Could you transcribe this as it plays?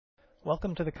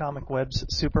Welcome to the Comic Web's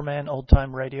Superman Old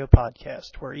Time Radio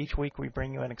podcast, where each week we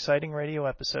bring you an exciting radio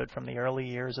episode from the early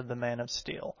years of the Man of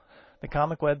Steel. The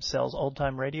Comic Web sells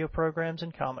old-time radio programs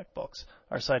and comic books.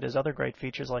 Our site has other great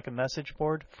features like a message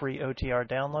board, free OTR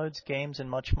downloads, games, and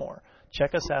much more.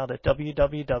 Check us out at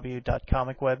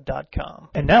www.comicweb.com.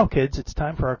 And now, kids, it's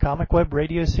time for our Comic Web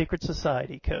Radio Secret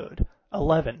Society code.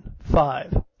 11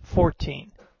 5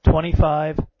 14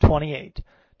 25 28.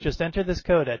 Just enter this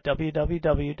code at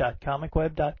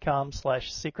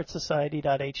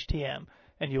www.comicweb.com/secretsociety.htm,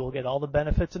 and you will get all the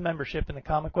benefits of membership in the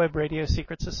Comic Web Radio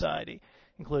Secret Society,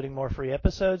 including more free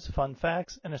episodes, fun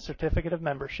facts, and a certificate of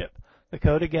membership. The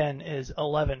code again is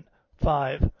 11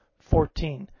 5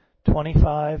 14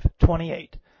 25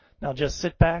 28. Now just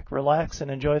sit back, relax,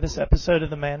 and enjoy this episode of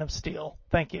The Man of Steel.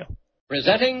 Thank you.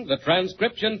 Presenting the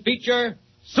transcription feature,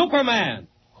 Superman.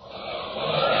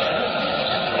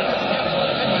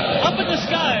 Up in the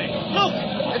sky! Look!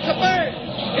 It's a bird!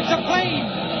 It's a plane!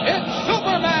 It's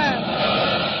Superman!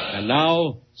 And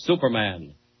now,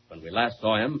 Superman. When we last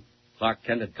saw him, Clark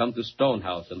Kent had come to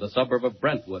Stonehouse in the suburb of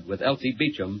Brentwood with Elsie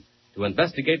Beecham to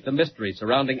investigate the mystery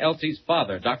surrounding Elsie's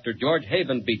father, Dr. George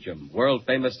Haven Beecham,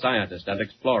 world-famous scientist and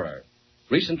explorer.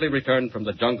 Recently returned from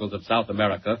the jungles of South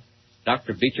America,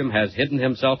 Dr. Beecham has hidden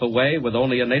himself away with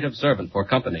only a native servant for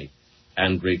company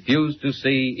and refused to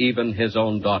see even his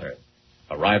own daughter.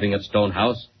 Arriving at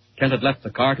Stonehouse, Kent had left the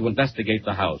car to investigate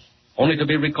the house, only to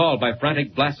be recalled by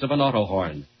frantic blasts of an auto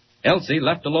horn. Elsie,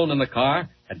 left alone in the car,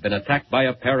 had been attacked by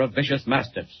a pair of vicious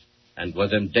mastiffs and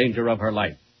was in danger of her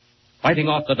life. Fighting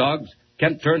off the dogs,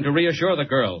 Kent turned to reassure the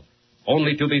girl,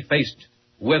 only to be faced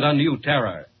with a new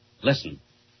terror. Listen.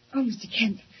 Oh, Mr.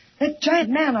 Kent, that giant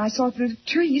man I saw through the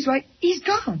trees, why, he's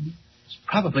gone. It's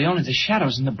probably only the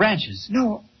shadows in the branches.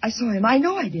 No, I saw him. I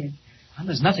know I did. Well,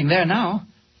 there's nothing there now.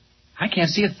 I can't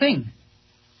see a thing.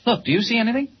 Look, do you see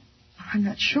anything? I'm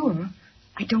not sure.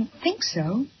 I don't think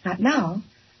so. Not now.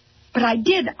 But I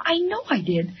did. I know I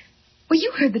did. Well,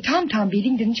 you heard the tom-tom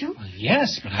beating, didn't you? Well,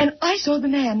 yes, but And I saw the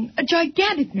man, a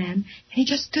gigantic man, and he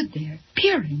just stood there,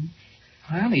 peering.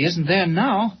 Well, he isn't there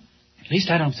now. At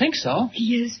least I don't think so.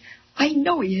 He is. I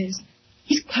know he is.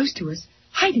 He's close to us,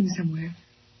 hiding somewhere,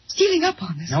 stealing up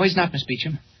on us. No, he's not, Miss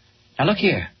Beecham. Now, look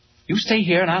here. You stay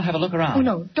here, and I'll have a look around. Oh,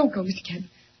 no, don't go, Mr. Kent.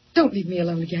 Don't leave me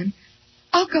alone again.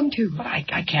 I'll come, too. But I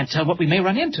can't tell what we may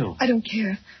run into. I don't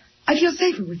care. I feel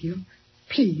safer with you.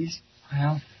 Please.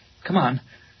 Well, come on.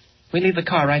 We leave the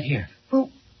car right here. Well,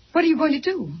 what are you going to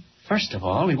do? First of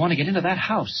all, we want to get into that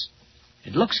house.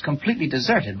 It looks completely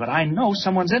deserted, but I know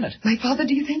someone's in it. My father,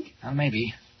 do you think? Well,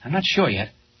 maybe. I'm not sure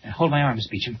yet. Now, hold my arm, Miss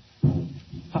Beecham.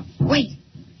 Wait.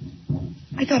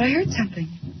 I thought I heard something.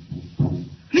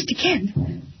 Mr. Kent,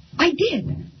 I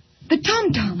did. The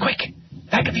tom-tom. Quick!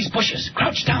 Back of these bushes.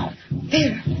 Crouch down.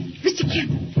 There. Mr.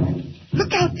 Kent,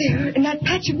 look out there in that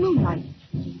patch of moonlight.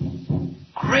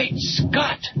 Great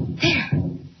Scott! There.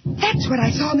 That's what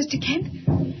I saw, Mr. Kent.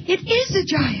 It is a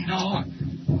giant. No,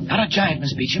 not a giant,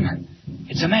 Miss Beecham.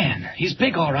 It's a man. He's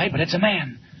big, all right, but it's a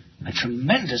man. A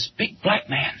tremendous big black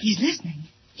man. He's listening.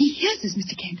 He hears us,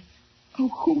 Mr. Kent. Oh,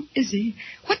 who is he?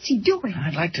 What's he doing?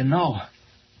 I'd like to know.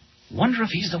 Wonder if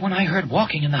he's the one I heard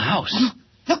walking in the house. Oh,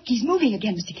 look, he's moving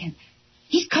again, Mr. Kent.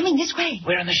 He's coming this way.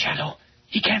 We're in the shadow.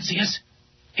 He can't see us.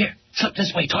 Here, slip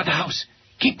this way toward the house.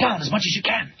 Keep down as much as you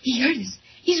can. He heard us.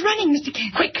 He's running, Mr.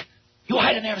 Kent. Quick! You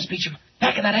hide in there, Miss Beecham.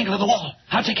 Back in that angle of the wall.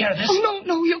 I'll take care of this. Oh,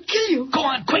 no, he'll kill you. Go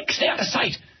on, quick. Stay out of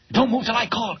sight. Don't move till I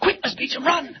call. Quick, Miss Beecham,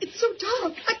 run. It's so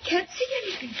dark. I can't see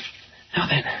anything. Now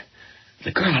then,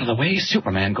 the girl out of the way,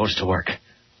 Superman goes to work.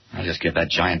 I'll just give that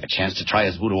giant a chance to try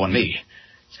his voodoo on me.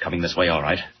 He's coming this way, all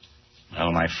right.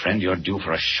 Well, my friend, you're due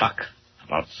for a shock.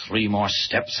 About 3 more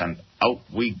steps, and out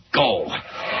we go. All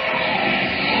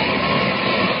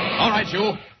right,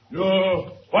 you.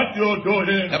 You, what you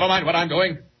doing? Never mind what I'm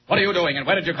doing. What are you doing, and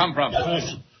where did you come from?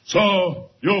 So,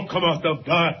 you come out of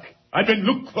dark. I've been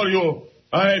looking for you.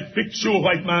 I fix you,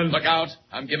 white man. Look out.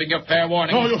 I'm giving you fair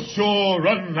warning. No, you sure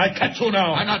run. I catch you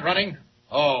now. I'm not running.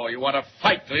 Oh, you want to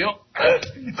fight, do you?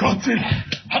 Country,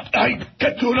 I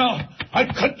get you now. I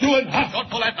cut you in half. Don't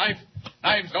pull that knife.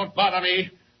 Knives don't bother me.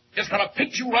 Just gonna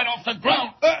pick you right off the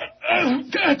ground.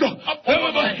 Up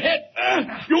over my head.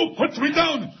 You put me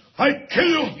down. I kill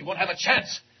you. You won't have a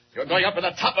chance. You're going up to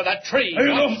the top of that tree.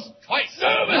 Once, twice.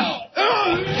 Now.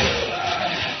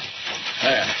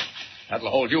 There. That'll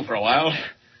hold you for a while.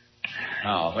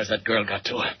 Now, where's that girl got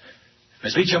to?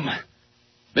 Miss Beecham?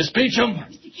 Miss Beecham?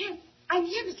 Mr. Kent, I'm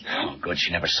here, Mr. Kent. Oh, good. She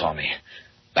never saw me.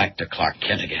 Back to Clark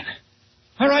Kent again.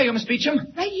 Where are you, Miss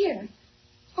Beecham? Right here.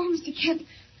 Oh, Mr. Kent,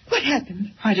 what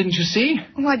happened? Why, didn't you see?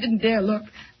 Oh, I didn't dare look.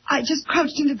 I just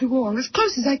crouched into the wall as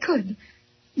close as I could.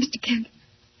 Mr. Kent,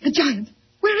 the giant,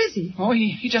 where is he? Oh,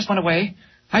 he just went away.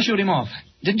 I shooed him off.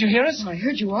 Didn't you hear us? Oh, I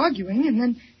heard you arguing, and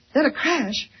then a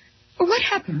crash. Well, what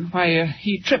happened? Why,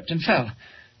 he tripped and fell.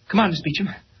 Come on, Miss Beecham.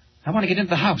 I want to get into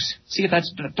the house. See if that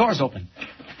door's open.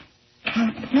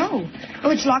 No. Oh,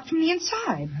 it's locked from the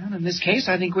inside. Well, in this case,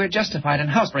 I think we're justified in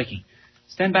housebreaking.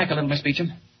 Stand back a little, Miss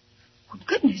Beecham. Oh,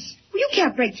 goodness. Well, you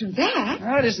can't break through that.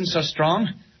 Oh, it isn't so strong.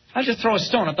 I'll just throw a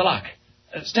stone at the lock.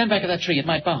 Stand back of that tree. It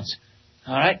might bounce.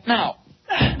 All right, now.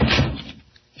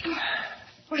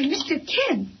 Why, Mr.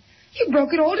 Kent, you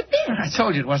broke it all to bits. I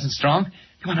told you it wasn't strong.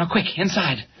 Come on now, quick,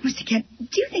 inside. Mr. Kent,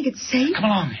 do you think it's safe? Come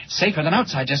along. It's safer than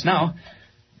outside just now.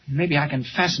 Maybe I can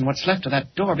fasten what's left of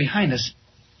that door behind us.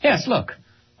 Yes, look.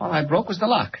 All I broke was the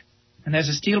lock. And there's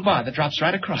a steel bar that drops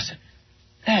right across it.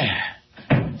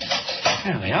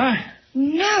 There we are.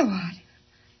 Now what?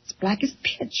 It's black as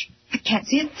pitch. I can't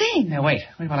see a thing. Now, wait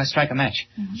while I strike a match.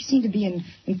 You seem to be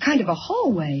in kind of a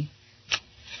hallway.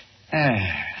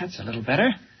 That's a little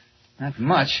better. Not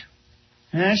much.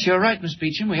 Yes, you're right, Miss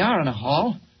Beecham. We are in a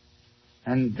hall.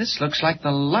 And this looks like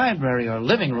the library or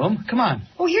living room. Come on.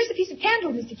 Oh, here's a piece of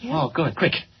candle, Mr. Kent. Oh, good.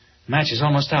 Quick. The match is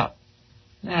almost out.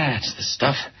 That's the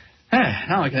stuff.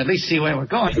 Now we can at least see where we're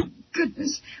going. Oh,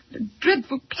 goodness. What a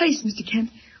dreadful place, Mr.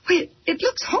 Kent. Why, it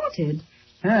looks haunted.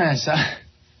 Yes, I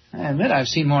admit I've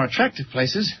seen more attractive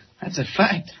places. That's a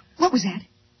fact. What was that?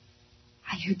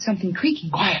 I heard something creaking.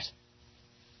 Quiet.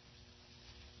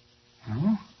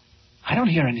 Oh, I don't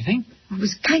hear anything. It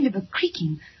was kind of a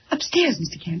creaking upstairs,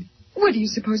 Mr. Kent. Where do you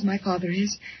suppose my father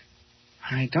is?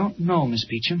 I don't know, Miss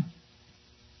Beecham.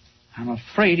 I'm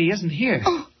afraid he isn't here.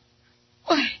 Oh,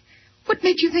 why? What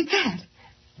made you think that?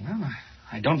 Well,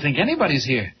 I don't think anybody's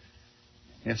here.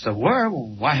 If there were,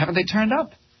 why haven't they turned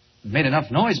up? Made enough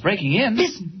noise breaking in.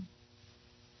 Listen.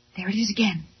 There it is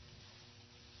again.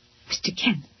 Mr.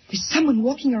 Kent, there's someone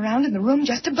walking around in the room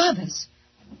just above us.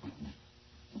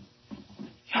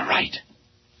 You're right.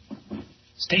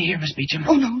 Stay here, Miss Beecham.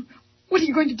 Oh, no. What are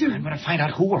you going to do? I'm going to find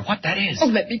out who or what that is. Oh,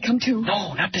 let me come too.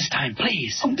 No, not this time,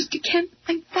 please. Oh, Mr. Kent,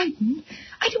 I'm frightened.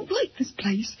 I don't like this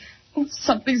place. Oh,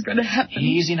 something's going to happen.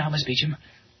 Easy now, Miss Beecham.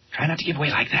 Try not to give way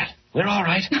like that. We're all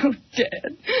right. Oh,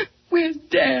 Dad. Where's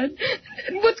Dad?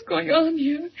 And what's going on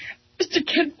here? Mr.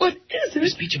 Kent, what is it?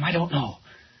 Miss Beecham, I don't know.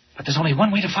 But there's only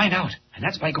one way to find out, and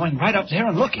that's by going right up there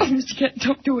and looking. Oh, Mr. Kent,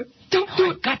 don't do it. Don't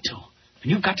do it. I've got to.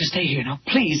 And you've got to stay here. Now,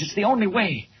 please, it's the only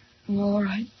way. Oh, all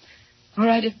right. All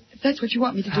right, if that's what you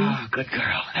want me to do. Ah, good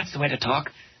girl. That's the way to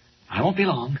talk. I won't be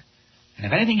long. And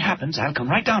if anything happens, I'll come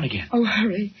right down again. Oh,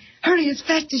 hurry. Hurry as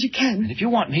fast as you can. And if you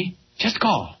want me, just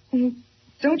call.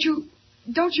 Don't you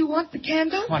want the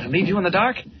candle? Want to leave you in the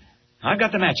dark? I've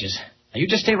got the matches. Now, you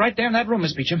just stay right there in that room,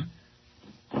 Miss Beecham.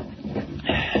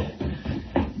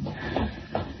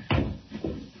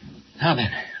 Now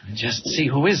then, just see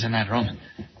who is in that room.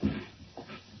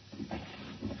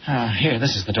 Here,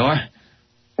 this is the door.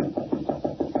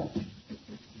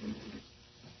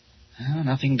 Oh,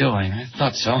 nothing doing. I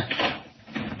thought so.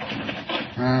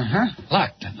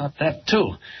 Locked. I thought that,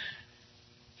 too.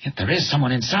 Yet there is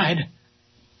someone inside.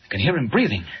 I can hear him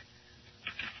breathing.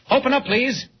 Open up,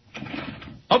 please.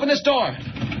 Open this door.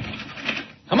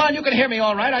 Come on, you can hear me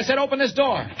all right. I said open this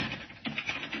door.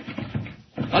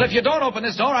 Well, if you don't open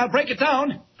this door, I'll break it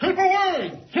down. Keep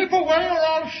away! Keep away or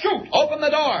I'll shoot! Open the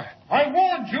door. I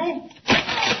warned you!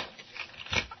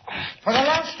 For the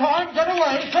last time, get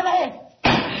away! Get off!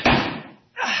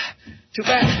 Too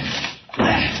bad.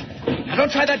 Now,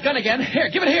 don't try that gun again. Here,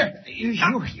 give it here. You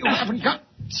haven't got...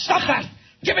 Stop that!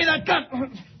 Give me that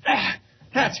gun!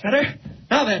 That's better.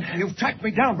 Now then. You've tracked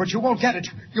me down, but you won't get it.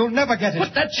 You'll never get it.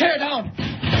 Put that chair down.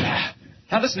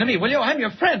 Now listen to me, will you? I'm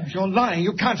your friend. You're lying.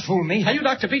 You can't fool me. Are you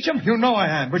Dr. Beecham? You know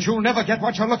I am, but you'll never get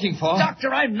what you're looking for.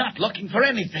 Doctor, I'm not looking for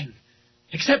anything.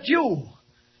 Except you.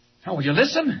 Now, will you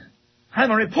listen?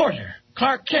 I'm a reporter.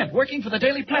 Clark Kent, working for the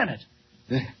Daily Planet.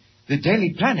 The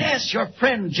Daily Planet? Yes, your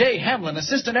friend Jay Hamlin,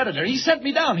 assistant editor. He sent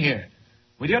me down here.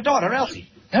 With your daughter, Elsie.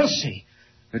 Elsie?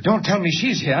 Don't tell me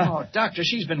she's here. Oh, Doctor,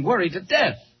 she's been worried to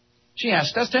death. She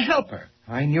asked us to help her.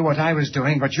 I knew what I was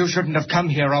doing, but you shouldn't have come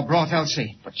here or brought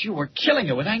Elsie. But you were killing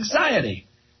her with anxiety.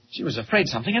 She was afraid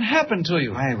something had happened to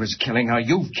you. I was killing her.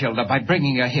 You've killed her by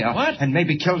bringing her here. What? And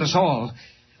maybe killed us all.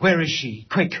 Where is she?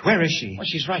 Quick, where is she? Well,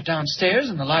 she's right downstairs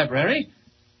in the library.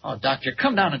 Oh, Doctor,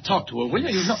 come down and talk to her, will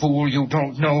you? You know... Fool, you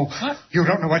don't know. What? You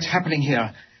don't know what's happening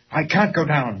here. I can't go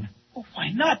down. Oh,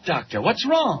 why not, Doctor? What's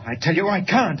wrong? I tell you, I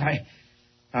can't.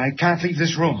 I can't leave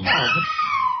this room. Oh,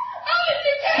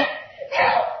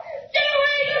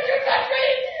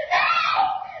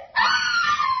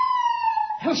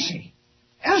 Elsie!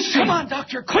 Elsie! Come on,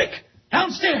 Doctor, quick!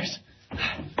 Downstairs!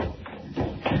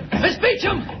 Miss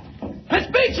Beecham! Miss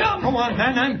Beecham! Go on,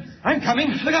 man. I'm coming.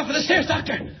 Look out for the stairs,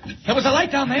 Doctor. There was a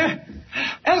light down there.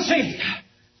 Elsie!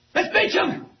 Miss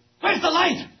Beecham! Where's the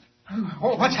light?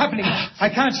 Oh, what's happening? I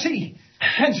can't see.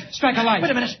 Kent, strike a light.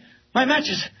 Wait a minute. My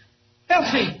matches.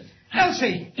 Elsie!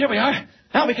 Elsie! Here we are.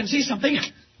 Now we can see something.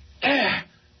 There.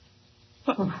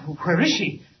 Where is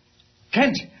she?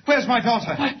 Kent, where's my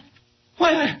daughter?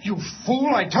 Why, You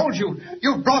fool, I told you.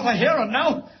 You brought her here, and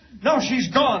now she's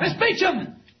gone. Miss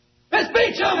Beecham! Miss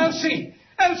Beecham! Elsie!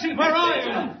 Elsie, where are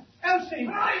you? Elsie!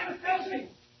 Where are you, Elsie?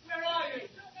 Where are you?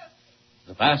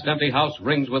 The vast empty house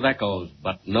rings with echoes,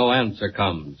 but no answer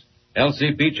comes.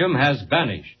 Elsie Beecham has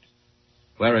vanished.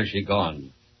 Where has she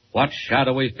gone? What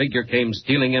shadowy figure came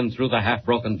stealing in through the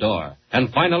half-broken door? And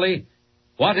finally,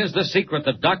 what is the secret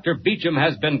that Dr. Beecham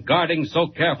has been guarding so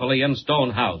carefully in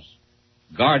Stone House?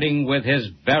 Guarding with his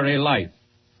very life.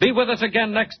 Be with us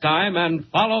again next time and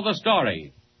follow the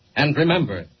story. And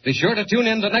remember, be sure to tune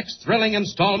in the next thrilling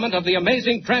installment of the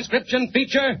amazing transcription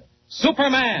feature,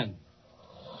 Superman.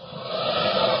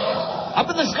 Up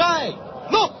in the sky!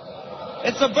 Look!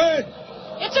 It's a bird!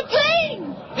 It's a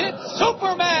plane! It's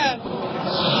Superman!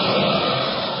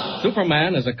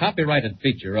 Superman is a copyrighted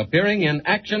feature appearing in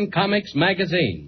Action Comics magazine.